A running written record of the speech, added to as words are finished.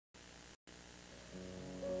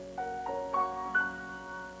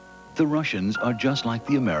The Russians are just like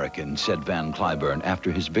the Americans, said Van Cliburn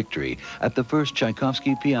after his victory at the first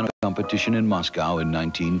Tchaikovsky piano competition in Moscow in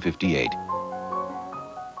 1958.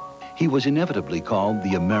 He was inevitably called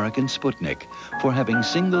the American Sputnik for having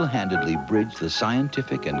single-handedly bridged the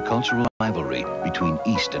scientific and cultural rivalry between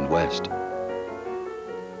East and West.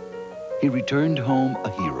 He returned home a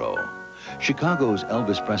hero. Chicago's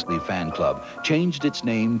Elvis Presley fan club changed its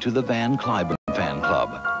name to the Van Cliburn Fan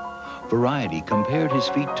Club. Variety compared his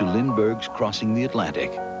feat to Lindbergh's crossing the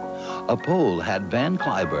Atlantic. A poll had Van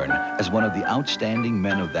Cliburn as one of the outstanding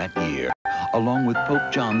men of that year, along with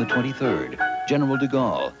Pope John the 23rd, General de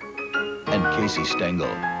Gaulle, and Casey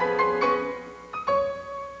Stengel.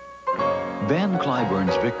 Van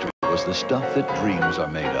Cliburn's victory was the stuff that dreams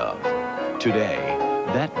are made of. Today,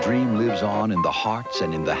 that dream lives on in the hearts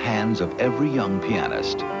and in the hands of every young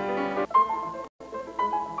pianist.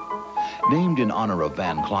 Named in honor of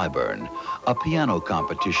Van Cliburn, a piano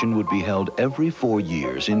competition would be held every 4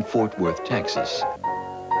 years in Fort Worth, Texas.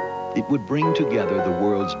 It would bring together the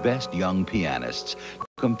world's best young pianists to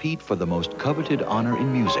compete for the most coveted honor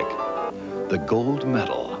in music, the gold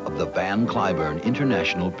medal of the Van Cliburn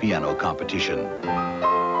International Piano Competition.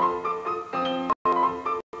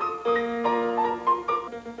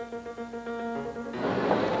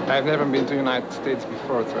 I've never been to the United States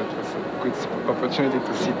before, so it was a good opportunity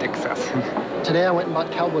to see Texas. Today I went and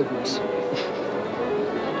bought cowboy boots.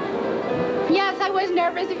 Yes, I was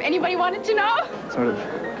nervous, if anybody wanted to know. Sort of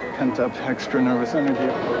pent-up, extra nervous energy.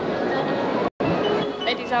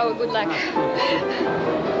 That is our good luck.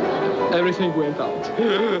 Everything went out.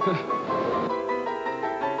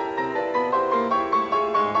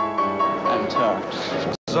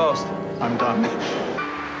 And exhausted. I'm done.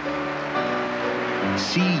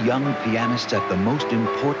 See young pianists at the most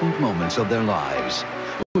important moments of their lives,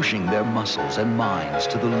 pushing their muscles and minds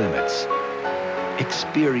to the limits.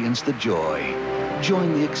 Experience the joy,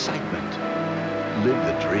 join the excitement, live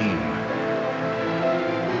the dream.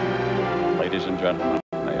 Ladies and gentlemen,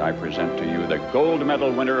 may I present to you the gold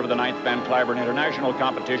medal winner of the 9th Van Cliburn International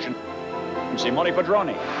Competition, Simone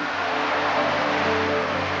Padroni.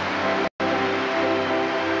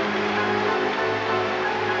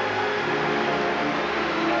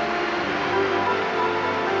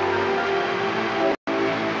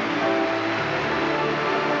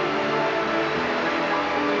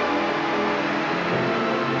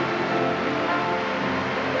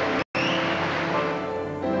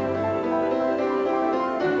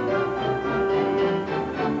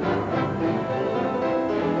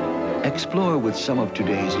 Explore with some of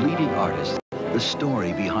today's leading artists the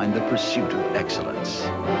story behind the pursuit of excellence.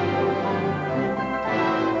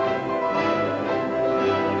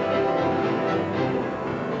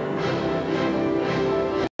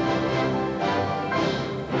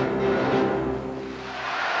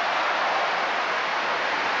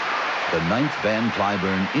 The 9th Van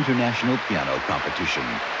Cliburn International Piano Competition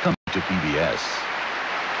comes to PBS.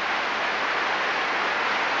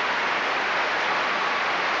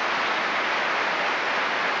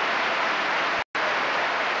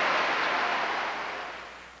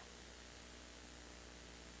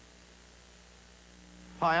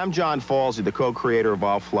 Hi, I'm John Falsey, the co-creator of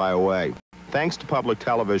I'll Fly Away. Thanks to public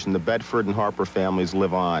television, the Bedford and Harper families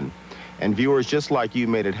live on. And viewers just like you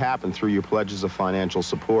made it happen through your pledges of financial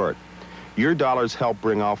support. Your dollars help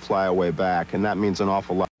bring I'll Fly Away back, and that means an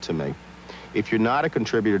awful lot to me. If you're not a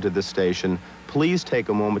contributor to this station, please take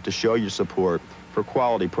a moment to show your support for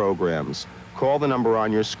quality programs. Call the number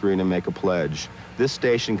on your screen and make a pledge. This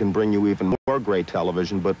station can bring you even more great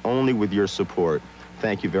television, but only with your support.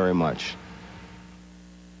 Thank you very much.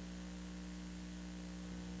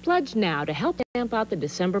 Pledge now to help stamp out the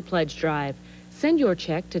December pledge drive. Send your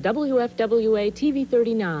check to WFWA TV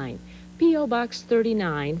 39, P.O. Box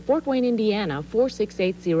 39, Fort Wayne, Indiana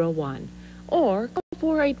 46801, or call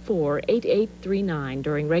 484-8839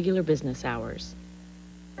 during regular business hours.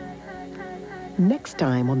 Next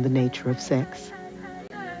time on The Nature of Sex.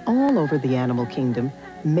 All over the animal kingdom,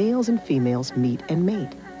 males and females meet and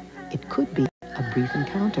mate. It could be a brief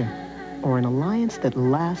encounter or an alliance that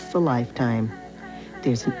lasts a lifetime.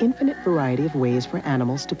 There's an infinite variety of ways for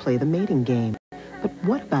animals to play the mating game. But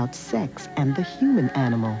what about sex and the human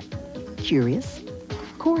animal? Curious?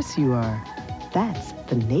 Of course you are. That's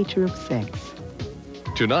The Nature of Sex.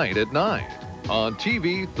 Tonight at 9 on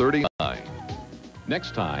TV 39.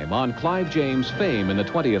 Next time on Clive James' Fame in the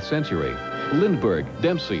 20th Century, Lindbergh,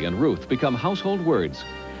 Dempsey, and Ruth become household words.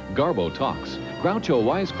 Garbo talks, Groucho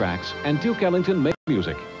wisecracks, and Duke Ellington make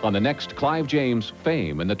music on the next Clive James'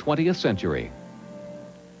 Fame in the 20th Century.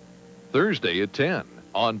 Thursday at 10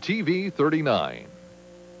 on TV 39.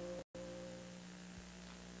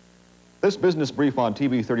 This business brief on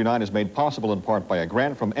TV 39 is made possible in part by a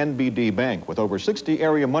grant from NBD Bank with over 60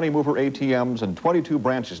 area money mover ATMs and 22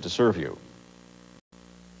 branches to serve you.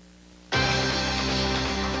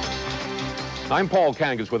 I'm Paul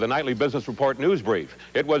Kangas with a Nightly Business Report news brief.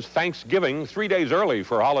 It was Thanksgiving 3 days early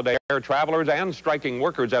for holiday air travelers and striking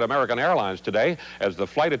workers at American Airlines today as the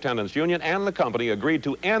Flight Attendants Union and the company agreed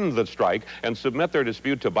to end the strike and submit their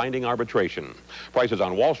dispute to binding arbitration. Prices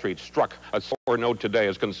on Wall Street struck a sour note today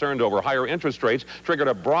as concerned over higher interest rates triggered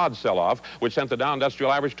a broad sell-off, which sent the Dow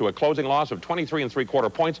Industrial Average to a closing loss of 23 3/4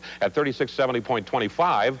 points at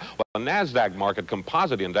 3670.25, while the NASDAQ Market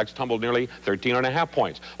Composite Index tumbled nearly 13.5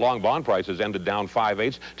 points. Long bond prices ended down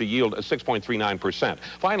 5/8 to yield a 6.39%.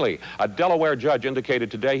 Finally, a Delaware judge indicated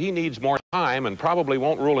today he needs more time and probably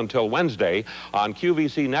won't rule until Wednesday on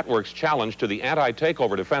QVC Network's challenge to the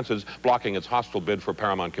anti-takeover defenses blocking its hostile bid for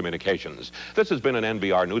Paramount Communications. This has been an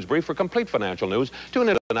NBR News Brief. For complete financial news, tune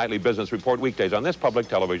in to the Nightly Business Report weekdays on this public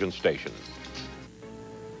television station.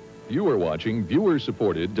 You are watching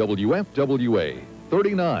viewer-supported WFWA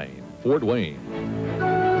 39, Fort Wayne.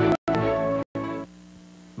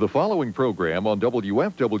 The following program on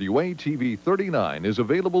WFWA TV 39 is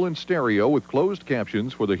available in stereo with closed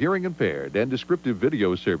captions for the hearing impaired and descriptive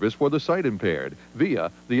video service for the sight impaired via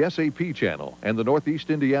the SAP channel and the Northeast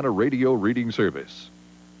Indiana Radio Reading Service.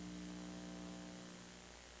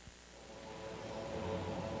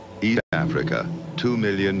 East Africa, 2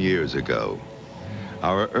 million years ago.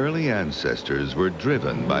 Our early ancestors were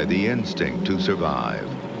driven by the instinct to survive.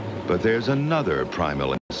 But there's another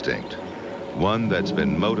primal instinct, one that's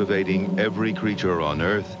been motivating every creature on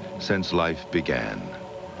Earth since life began: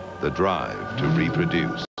 the drive to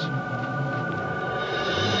reproduce.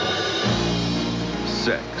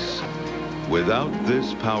 Sex. Without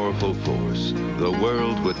this powerful force, the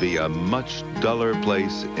world would be a much duller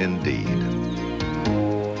place indeed.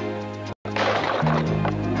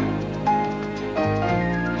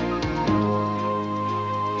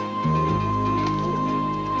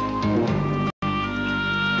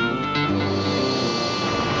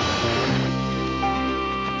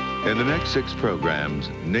 In the next 6 programs,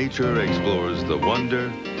 nature explores the wonder,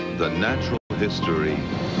 the natural history,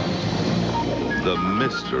 the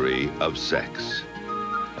mystery of sex.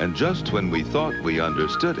 And just when we thought we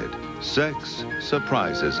understood it, sex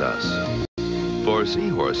surprises us. For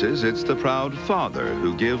seahorses, it's the proud father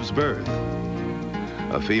who gives birth.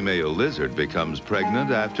 A female lizard becomes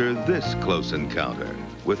pregnant after this close encounter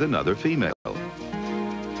with another female.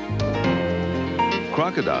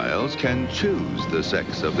 Crocodiles can choose the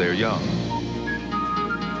sex of their young.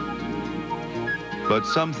 But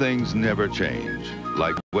some things never change,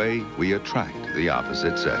 like the way we attract the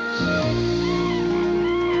opposite sex.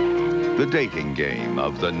 The dating game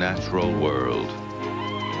of the natural world.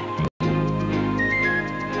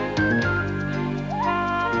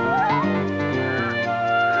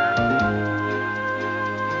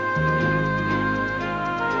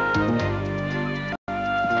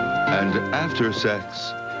 And after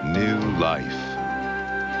sex, new life.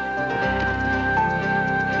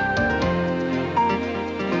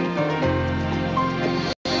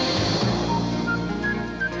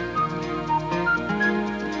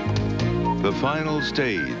 The final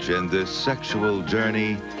stage in this sexual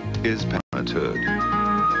journey is parenthood.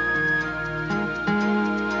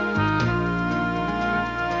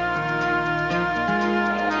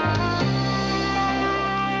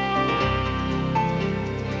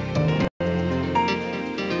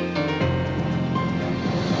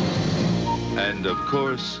 And of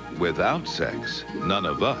course, without sex, none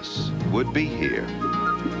of us would be here.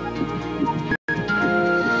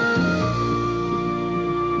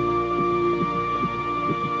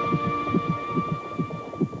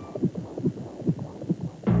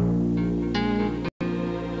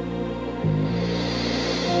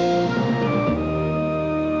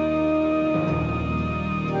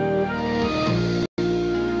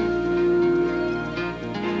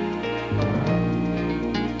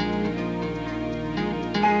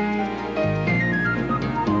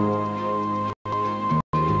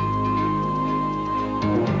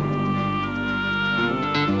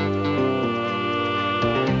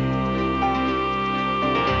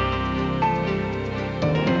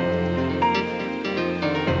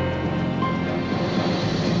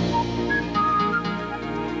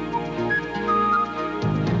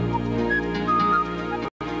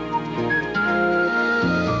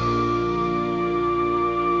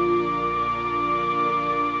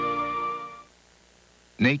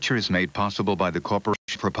 Nature is made possible by the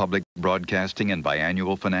Corporation for Public Broadcasting and by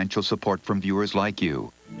annual financial support from viewers like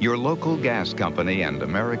you. Your local gas company and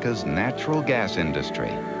America's natural gas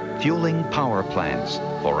industry. fueling power plants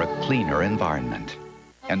for a cleaner environment.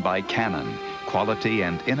 And by Canon, quality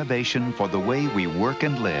and innovation for the way we work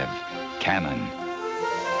and live. Canon.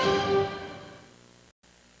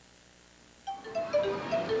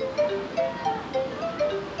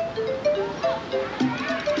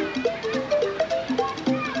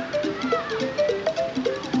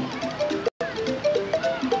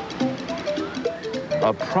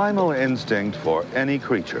 A primal instinct for any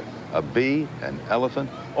creature, a bee, an elephant,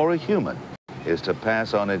 or a human, is to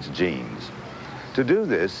pass on its genes. To do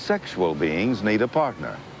this, sexual beings need a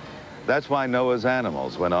partner. That's why Noah's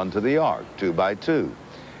animals went onto the ark 2 by 2.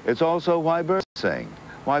 It's also why birds sing,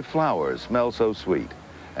 why flowers smell so sweet,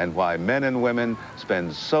 and why men and women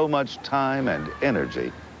spend so much time and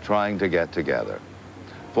energy trying to get together.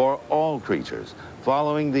 For all creatures,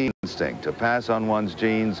 following the instinct to pass on one's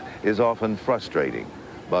genes is often frustrating,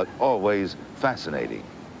 but always fascinating.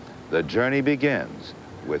 The journey begins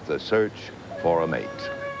with the search for a mate.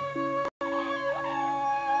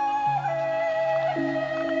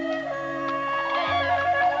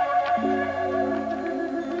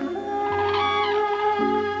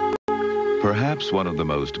 Perhaps one of the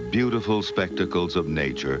most beautiful spectacles of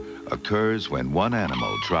nature occurs when one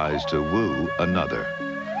animal tries to woo another.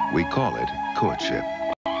 We call it courtship.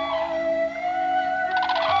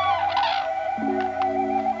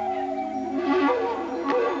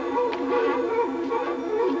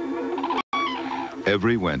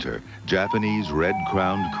 Every winter, Japanese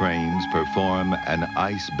red-crowned cranes perform an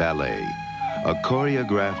ice ballet, a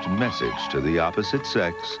choreographed message to the opposite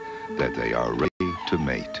sex that they are ready to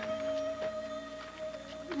mate.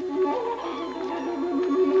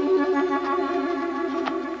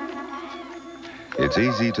 It's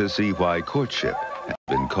easy to see why courtship has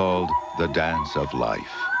been called the dance of life.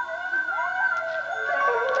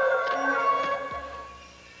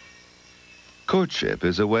 Courtship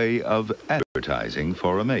is a way of advertising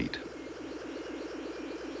for a mate.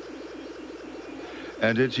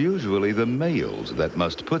 And it's usually the males that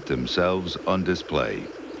must put themselves on display.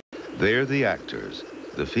 They're the actors,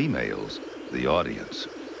 the females, the audience.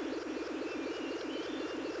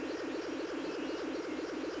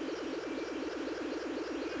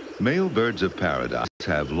 Male birds of paradise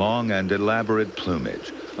have long and elaborate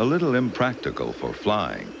plumage, a little impractical for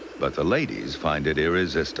flying, but the ladies find it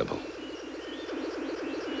irresistible.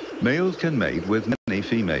 Males can mate with many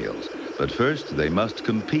females, but first they must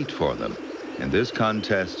compete for them. In this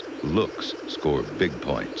contest, looks score big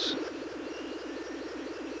points.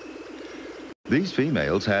 These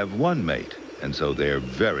females have one mate, and so they're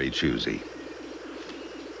very choosy.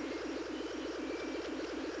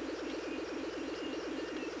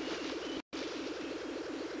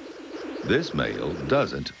 This male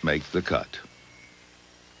doesn't make the cut.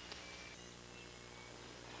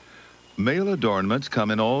 Male adornments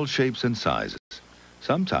come in all shapes and sizes.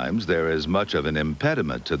 Sometimes they're as much of an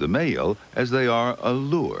impediment to the male as they are a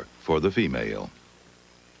lure for the female.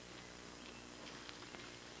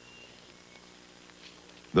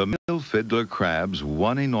 The male fiddler crab's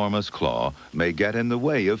one enormous claw may get in the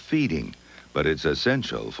way of feeding, but it's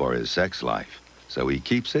essential for his sex life, so he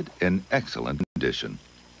keeps it in excellent condition.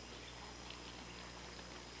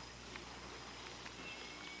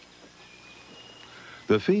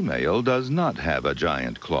 The female does not have a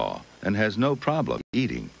giant claw and has no problem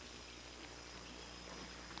eating.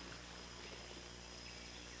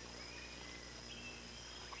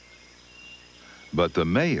 But the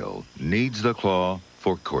male needs the claw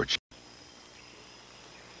for courtship.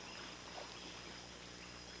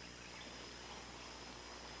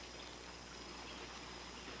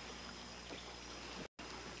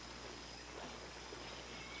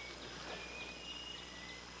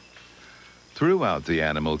 Throughout the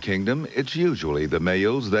animal kingdom, it's usually the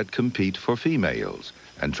males that compete for females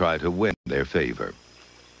and try to win their favor.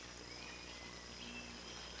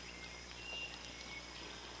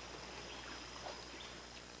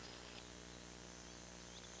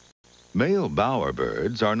 Male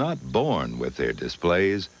bowerbirds are not born with their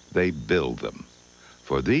displays, they build them.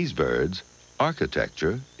 For these birds,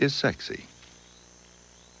 architecture is sexy.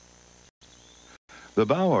 The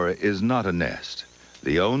bower is not a nest.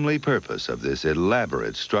 The only purpose of this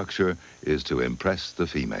elaborate structure is to impress the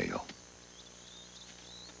female.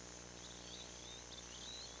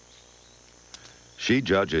 She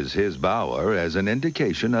judges his bower as an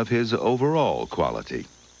indication of his overall quality.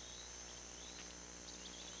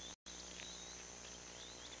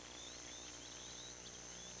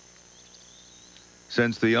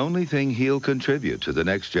 Since the only thing he'll contribute to the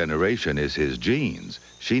next generation is his genes,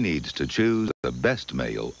 she needs to choose the best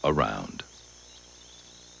male around.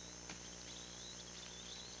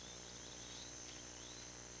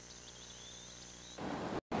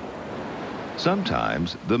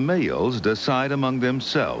 Sometimes the males decide among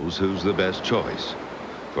themselves who's the best choice.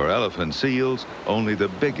 For elephant seals, only the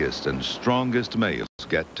biggest and strongest males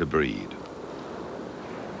get to breed.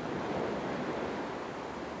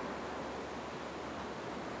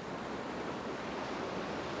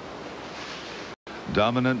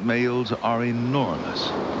 Dominant males are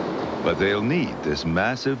enormous, but they'll need this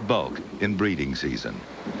massive bulk in breeding season.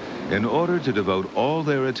 In order to devote all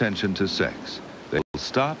their attention to sex, they will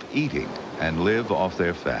stop eating and live off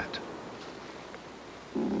their fat.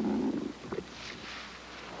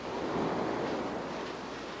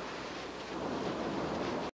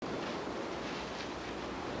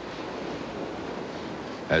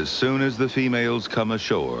 As soon as the females come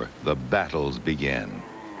ashore, the battles begin.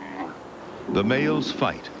 The males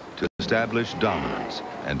fight to establish dominance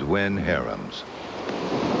and win harems.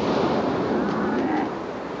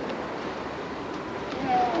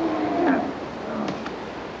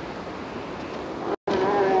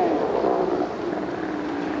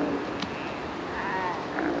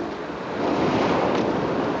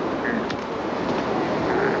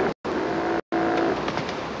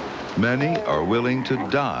 Many are willing to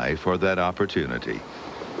die for that opportunity.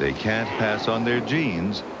 They can't pass on their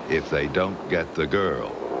genes if they don't get the girl.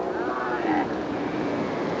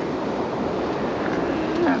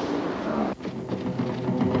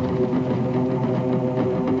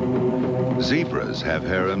 Zebras have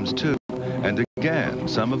harems too, and again,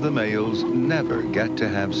 some of the males never get to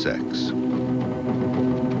have sex.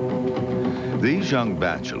 These young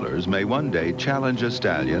bachelors may one day challenge a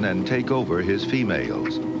stallion and take over his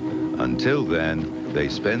females. Until then, they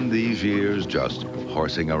spend these years just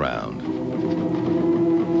horsing around.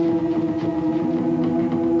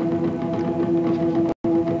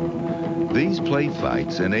 These play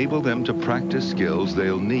fights enable them to practice skills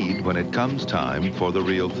they'll need when it comes time for the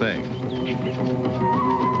real thing.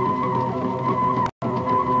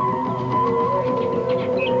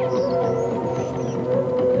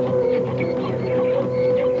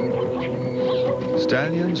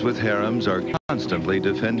 Stallions with harems are constantly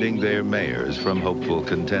defending their mares from hopeful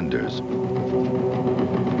contenders.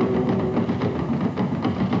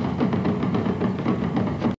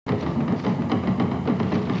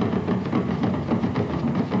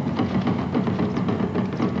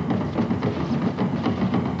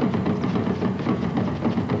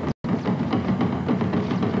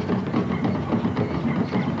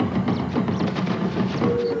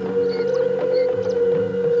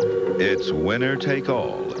 It's winner take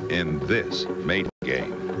all in this mating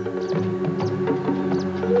game.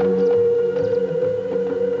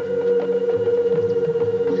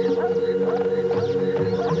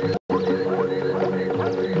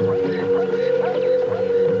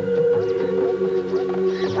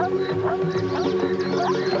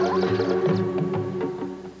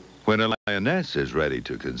 When a lioness is ready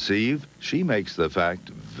to conceive, she makes the fact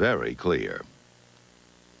very clear.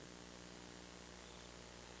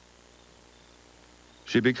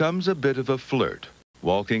 She becomes a bit of a flirt,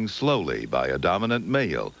 walking slowly by a dominant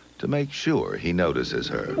male to make sure he notices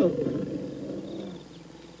her.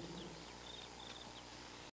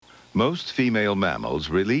 Most female mammals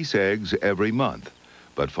release eggs every month,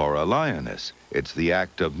 but for a lioness, it's the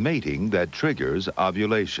act of mating that triggers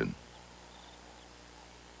ovulation.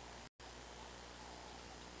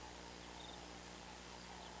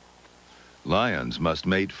 Lions must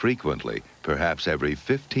mate frequently, perhaps every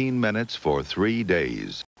 15 minutes for 3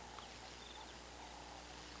 days.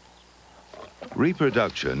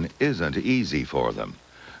 Reproduction isn't easy for them.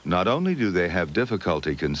 Not only do they have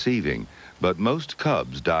difficulty conceiving, but most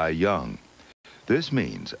cubs die young. This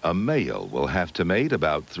means a male will have to mate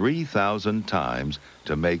about 3,000 times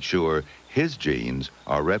to make sure his genes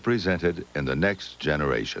are represented in the next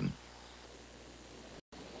generation.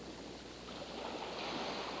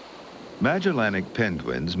 Magellanic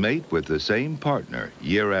penguins mate with the same partner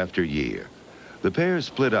year after year. The pair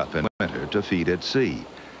split up in winter to feed at sea,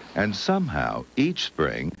 and somehow each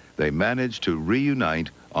spring they manage to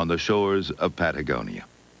reunite on the shores of Patagonia.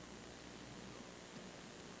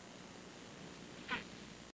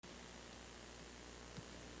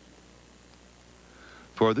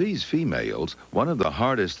 For these females, one of the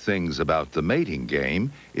hardest things about the mating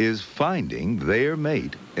game is finding their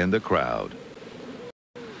mate in the crowd.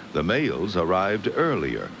 The males arrived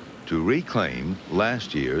earlier to reclaim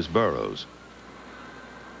last year's burrows.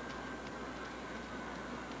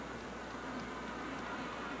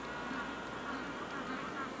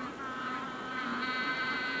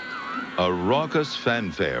 A raucous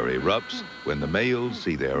fanfare erupts when the males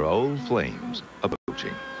see their old flames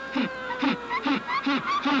approaching.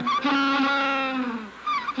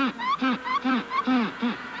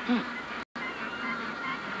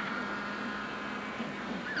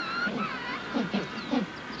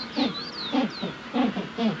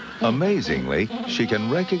 Amazingly, she can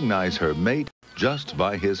recognize her mate just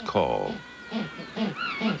by his call.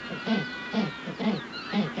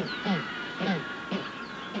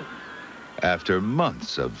 After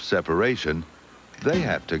months of separation, they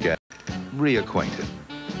have to get reacquainted.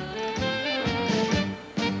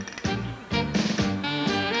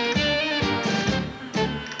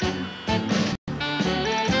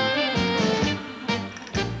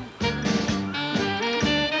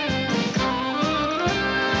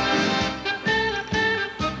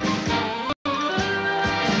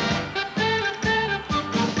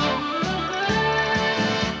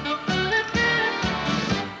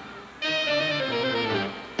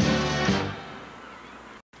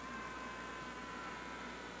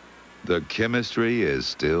 The chemistry is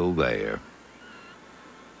still there.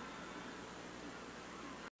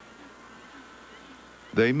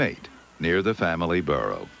 They mate near the family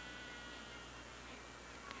burrow.